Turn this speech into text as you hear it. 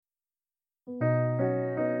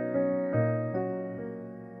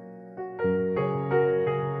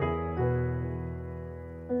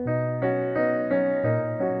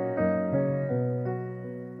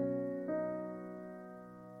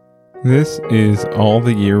This is All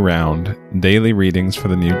the Year Round Daily Readings for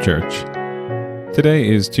the New Church. Today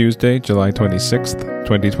is Tuesday, July 26th,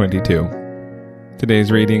 2022.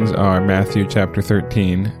 Today's readings are Matthew chapter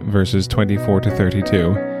 13, verses 24 to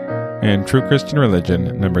 32, and True Christian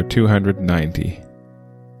Religion, number 290.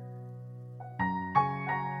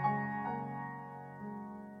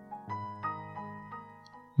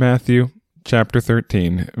 Matthew chapter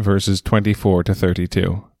 13, verses 24 to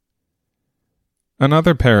 32.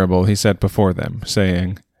 Another parable he set before them,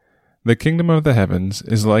 saying, The kingdom of the heavens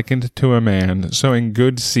is likened to a man sowing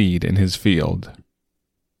good seed in his field.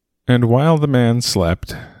 And while the man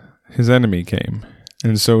slept, his enemy came,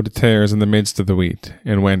 and sowed tares in the midst of the wheat,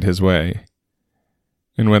 and went his way.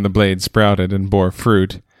 And when the blade sprouted and bore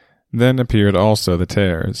fruit, then appeared also the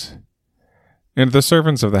tares. And the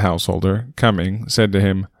servants of the householder, coming, said to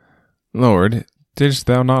him, Lord, didst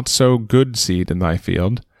thou not sow good seed in thy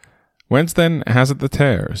field? Whence then has it the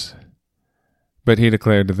tares? But he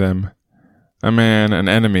declared to them, an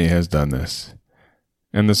enemy has done this.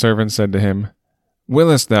 And the servants said to him,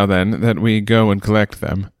 Willest thou then that we go and collect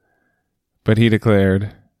them? But he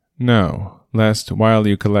declared, No, lest while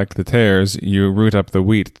you collect the tares you root up the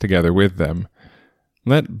wheat together with them.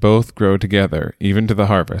 Let both grow together, even to the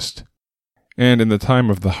harvest. And in the time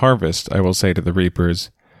of the harvest I will say to the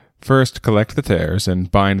reapers, First collect the tares,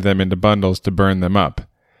 and bind them into bundles to burn them up.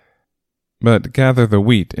 But gather the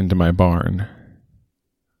wheat into my barn.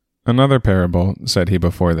 Another parable said he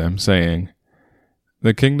before them, saying,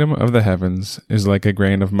 The kingdom of the heavens is like a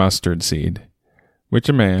grain of mustard seed, which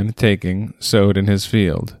a man, taking, sowed in his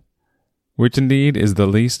field, which indeed is the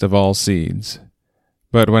least of all seeds.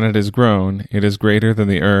 But when it is grown, it is greater than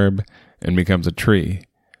the herb, and becomes a tree,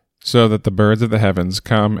 so that the birds of the heavens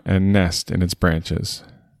come and nest in its branches.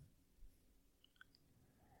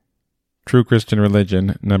 True Christian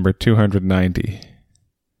Religion, number 290.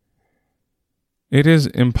 It is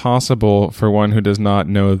impossible for one who does not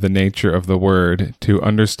know the nature of the word to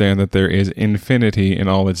understand that there is infinity in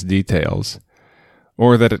all its details,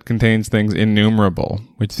 or that it contains things innumerable,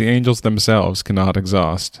 which the angels themselves cannot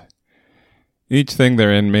exhaust. Each thing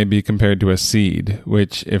therein may be compared to a seed,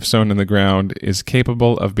 which, if sown in the ground, is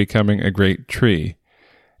capable of becoming a great tree,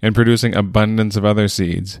 and producing abundance of other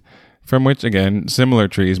seeds, from which again similar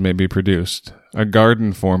trees may be produced, a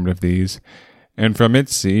garden formed of these, and from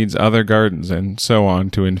its seeds other gardens, and so on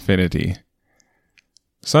to infinity.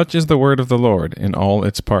 Such is the word of the Lord in all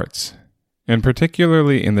its parts, and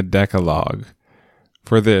particularly in the Decalogue.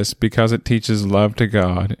 For this, because it teaches love to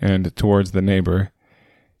God and towards the neighbor,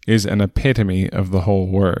 is an epitome of the whole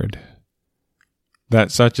word.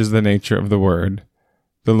 That such is the nature of the word,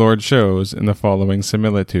 the Lord shows in the following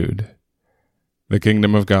similitude. The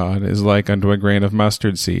kingdom of God is like unto a grain of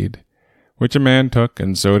mustard seed, which a man took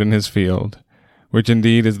and sowed in his field, which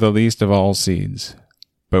indeed is the least of all seeds.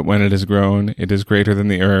 But when it is grown, it is greater than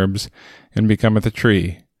the herbs, and becometh a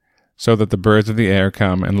tree, so that the birds of the air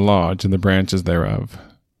come and lodge in the branches thereof.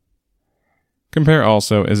 Compare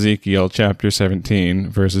also Ezekiel chapter 17,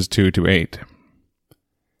 verses 2 to 8.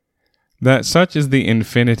 That such is the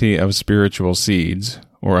infinity of spiritual seeds,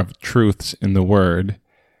 or of truths in the word,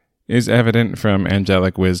 is evident from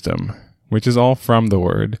angelic wisdom, which is all from the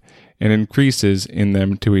word, and increases in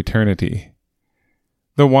them to eternity.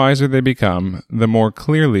 The wiser they become, the more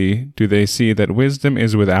clearly do they see that wisdom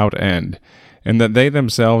is without end, and that they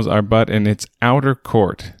themselves are but in its outer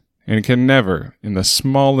court, and can never, in the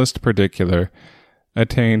smallest particular,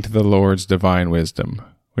 attain to the Lord's divine wisdom,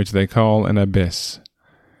 which they call an abyss.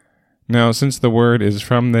 Now, since the word is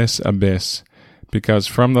from this abyss, because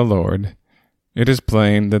from the Lord, it is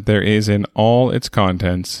plain that there is in all its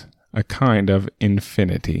contents a kind of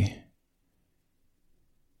infinity.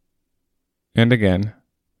 And again,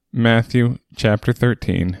 Matthew chapter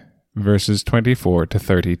 13, verses 24 to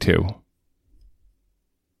 32.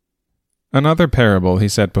 Another parable he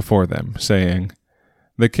set before them, saying,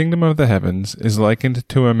 The kingdom of the heavens is likened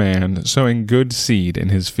to a man sowing good seed in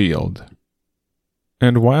his field.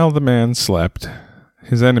 And while the man slept,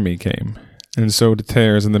 his enemy came, and sowed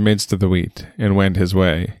tares in the midst of the wheat, and went his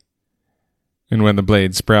way. And when the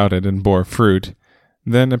blade sprouted and bore fruit,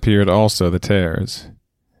 then appeared also the tares.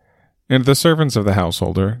 And the servants of the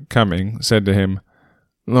householder, coming, said to him,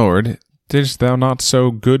 Lord, didst thou not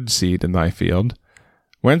sow good seed in thy field?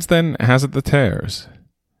 Whence then has it the tares?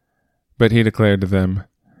 But he declared to them,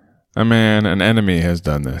 an enemy has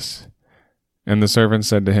done this. And the servants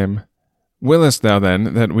said to him, Willest thou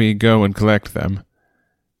then that we go and collect them?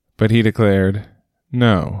 But he declared,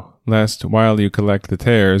 No, lest while you collect the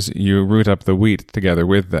tares you root up the wheat together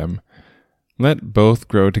with them. Let both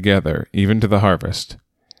grow together, even to the harvest.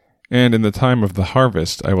 And in the time of the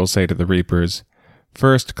harvest I will say to the reapers,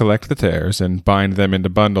 First collect the tares, and bind them into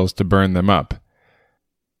bundles to burn them up,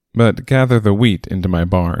 but gather the wheat into my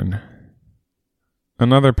barn.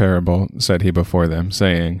 Another parable said he before them,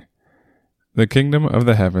 saying, The kingdom of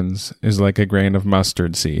the heavens is like a grain of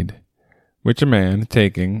mustard seed, which a man,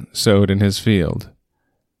 taking, sowed in his field,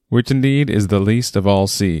 which indeed is the least of all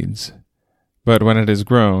seeds. But when it is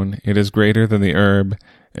grown, it is greater than the herb,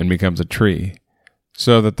 and becomes a tree,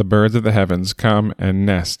 so that the birds of the heavens come and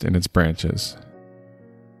nest in its branches.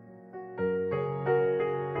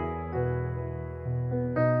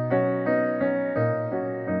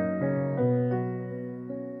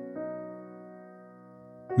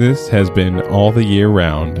 This has been All the Year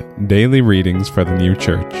Round, daily readings for the New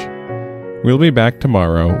Church. We'll be back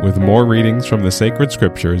tomorrow with more readings from the sacred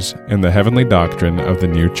scriptures and the heavenly doctrine of the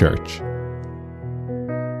New Church.